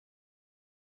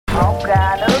hột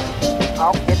gà nướng,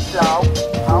 hột vịt lộn,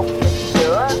 hột vịt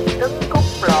sữa, trứng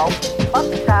cút lộn, bắp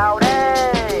xào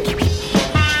đây.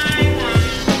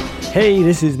 Hey,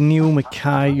 this is Neil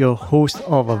Mackay, your host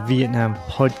of a Vietnam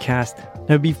podcast.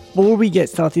 Now, before we get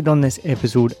started on this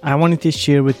episode, I wanted to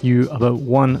share with you about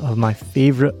one of my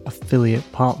favourite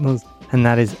affiliate partners, and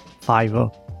that is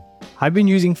Fiverr. I've been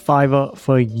using Fiverr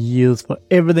for years for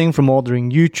everything from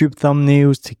ordering YouTube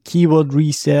thumbnails to keyword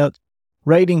research,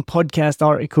 writing podcast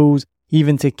articles,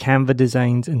 even to Canva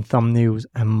designs and thumbnails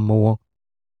and more.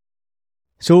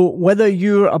 So whether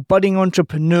you're a budding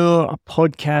entrepreneur, a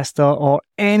podcaster, or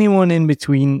anyone in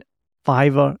between,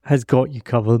 Fiverr has got you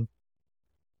covered.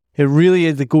 It really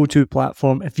is the go-to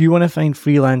platform if you want to find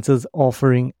freelancers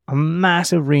offering a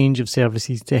massive range of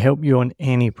services to help you on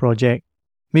any project.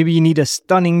 Maybe you need a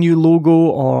stunning new logo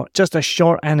or just a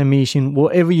short animation,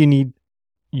 whatever you need,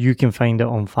 you can find it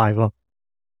on Fiverr.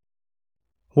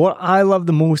 What I love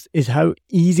the most is how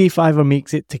easy Fiverr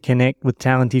makes it to connect with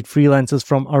talented freelancers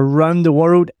from around the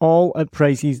world, all at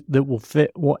prices that will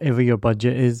fit whatever your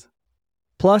budget is.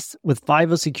 Plus, with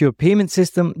Fiverr's secure payment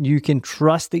system, you can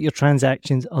trust that your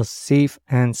transactions are safe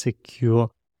and secure.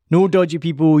 No dodgy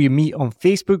people you meet on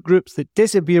Facebook groups that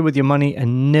disappear with your money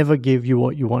and never give you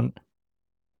what you want.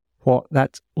 What,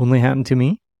 that's only happened to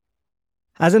me?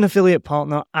 As an affiliate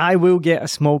partner, I will get a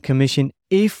small commission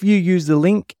if you use the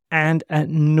link and at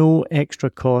no extra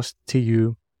cost to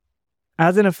you.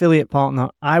 As an affiliate partner,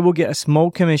 I will get a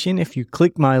small commission if you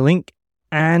click my link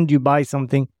and you buy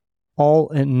something,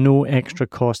 all at no extra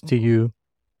cost to you.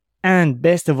 And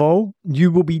best of all,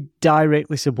 you will be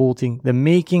directly supporting the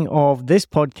making of this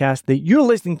podcast that you're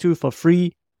listening to for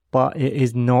free, but it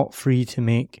is not free to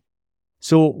make.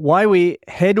 So why wait?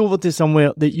 Head over to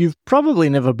somewhere that you've probably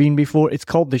never been before. It's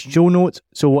called the show notes.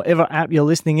 So whatever app you're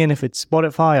listening in, if it's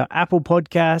Spotify or Apple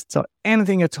Podcasts or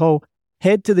anything at all,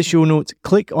 head to the show notes,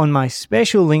 click on my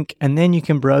special link, and then you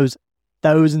can browse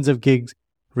thousands of gigs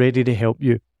ready to help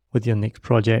you with your next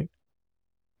project.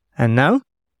 And now,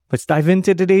 let's dive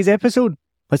into today's episode.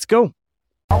 Let's go.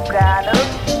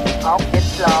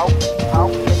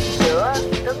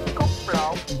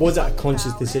 Was that a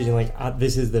conscious decision, like,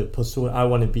 this is the persona, I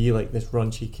want to be like this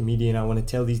raunchy comedian, I want to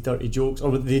tell these dirty jokes,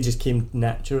 or they just came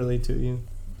naturally to you?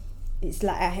 It's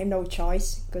like I have no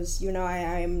choice, because, you know, I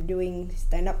am doing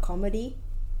stand-up comedy,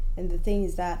 and the thing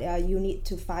is that you need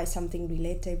to find something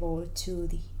relatable to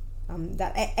the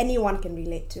that anyone can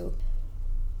relate to.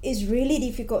 It's really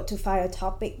difficult to find a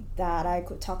topic that I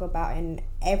could talk about and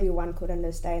everyone could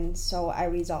understand, so I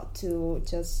resort to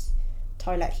just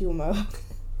toilet humor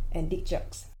and dick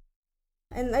jokes.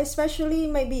 And especially,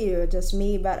 maybe just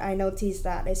me, but I noticed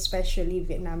that especially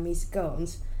Vietnamese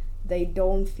girls, they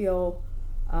don't feel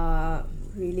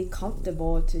really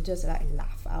comfortable to just like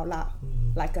laugh out loud,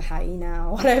 like a hyena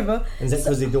or whatever. Is that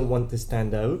because they don't want to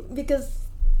stand out? Because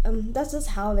that's just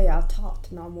how they are taught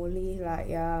normally. Like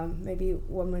maybe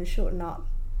women should not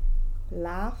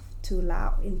laugh too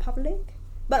loud in public.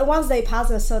 But once they pass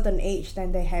a certain age,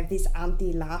 then they have this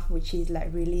anti-laugh, which is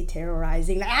like really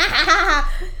terrorizing. Like,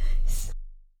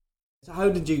 So how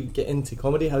did you get into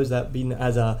comedy? How's that been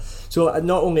so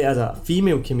not only as a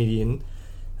female comedian,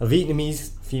 a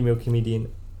Vietnamese female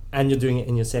comedian, and you're doing it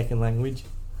in your second language?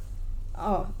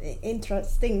 Oh,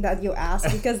 interesting that you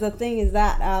asked, because the thing is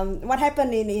that what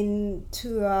happened in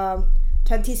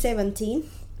 2017,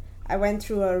 I went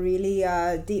through a really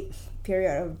deep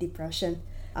period of depression.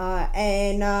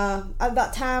 And at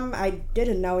that time, I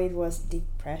didn't know it was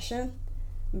depression,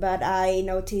 but I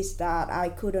noticed that I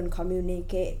couldn't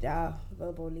communicate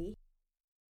verbally.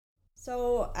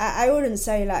 So I wouldn't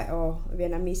say like, oh,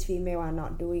 Vietnamese female are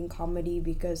not doing comedy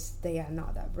because they are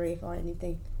not that brave or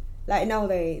anything. Like, no,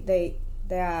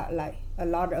 there are like a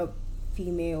lot of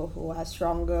female who are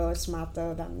stronger,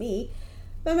 smarter than me,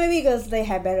 but maybe because they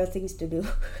have better things to do.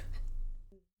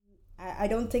 I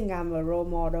don't think I'm a role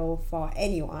model for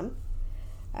anyone.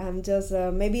 I'm just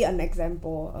maybe an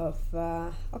example of,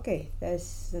 okay,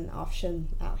 there's an option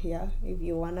out here. If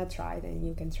you want to try, then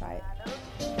you can try it.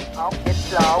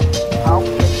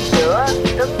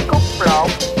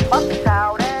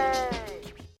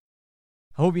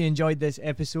 I hope you enjoyed this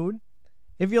episode.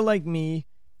 If you're like me,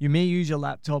 you may use your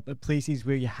laptop at places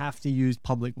where you have to use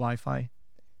public Wi-Fi.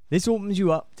 This opens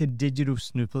you up to digital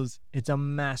snoopers. It's a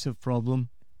massive problem.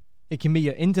 It can be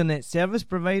your internet service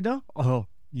provider, or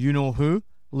you know who,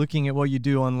 looking at what you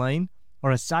do online,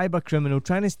 or a cyber criminal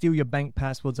trying to steal your bank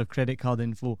passwords or credit card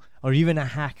info, or even a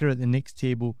hacker at the next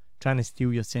table trying to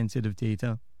steal your sensitive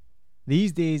data.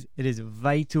 These days, it is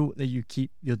vital that you keep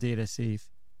your data safe.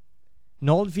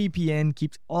 NordVPN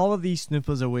keeps all of these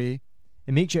snoopers away.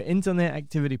 It makes your internet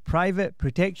activity private,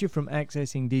 protects you from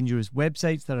accessing dangerous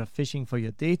websites that are phishing for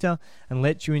your data, and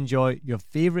lets you enjoy your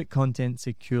favorite content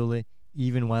securely,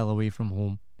 even while away from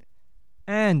home.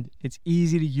 And it's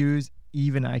easy to use,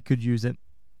 even I could use it.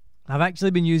 I've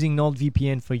actually been using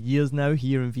NordVPN for years now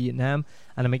here in Vietnam,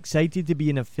 and I'm excited to be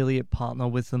an affiliate partner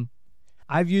with them.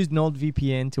 I've used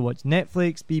NordVPN to watch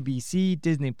Netflix, BBC,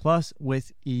 Disney Plus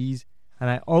with ease, and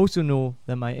I also know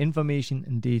that my information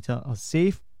and data are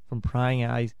safe from prying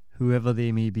eyes, whoever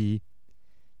they may be.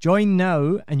 Join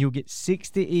now and you'll get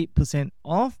 68%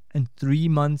 off and 3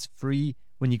 months free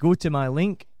when you go to my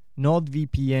link,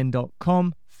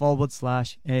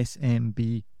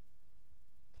 nordvpn.com/SMB.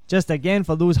 Just again,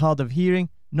 for those hard of hearing,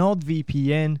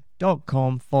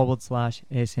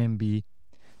 nordvpn.com/SMB.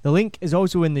 The link is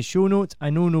also in the show notes. I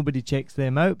know nobody checks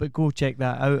them out, but go check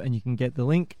that out and you can get the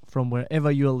link from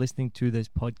wherever you are listening to this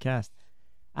podcast.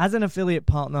 As an affiliate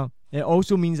partner, it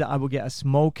also means that I will get a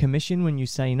small commission when you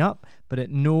sign up, but at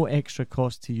no extra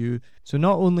cost to you. So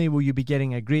not only will you be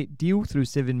getting a great deal through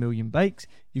 7 Million Bikes,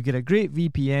 you get a great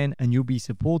VPN and you'll be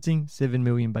supporting 7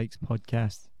 Million Bikes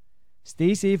podcast.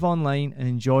 Stay safe online and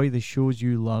enjoy the shows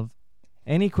you love.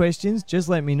 Any questions, just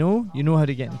let me know. You know how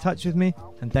to get in touch with me.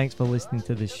 And thanks for listening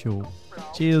to this show.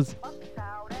 Cheers.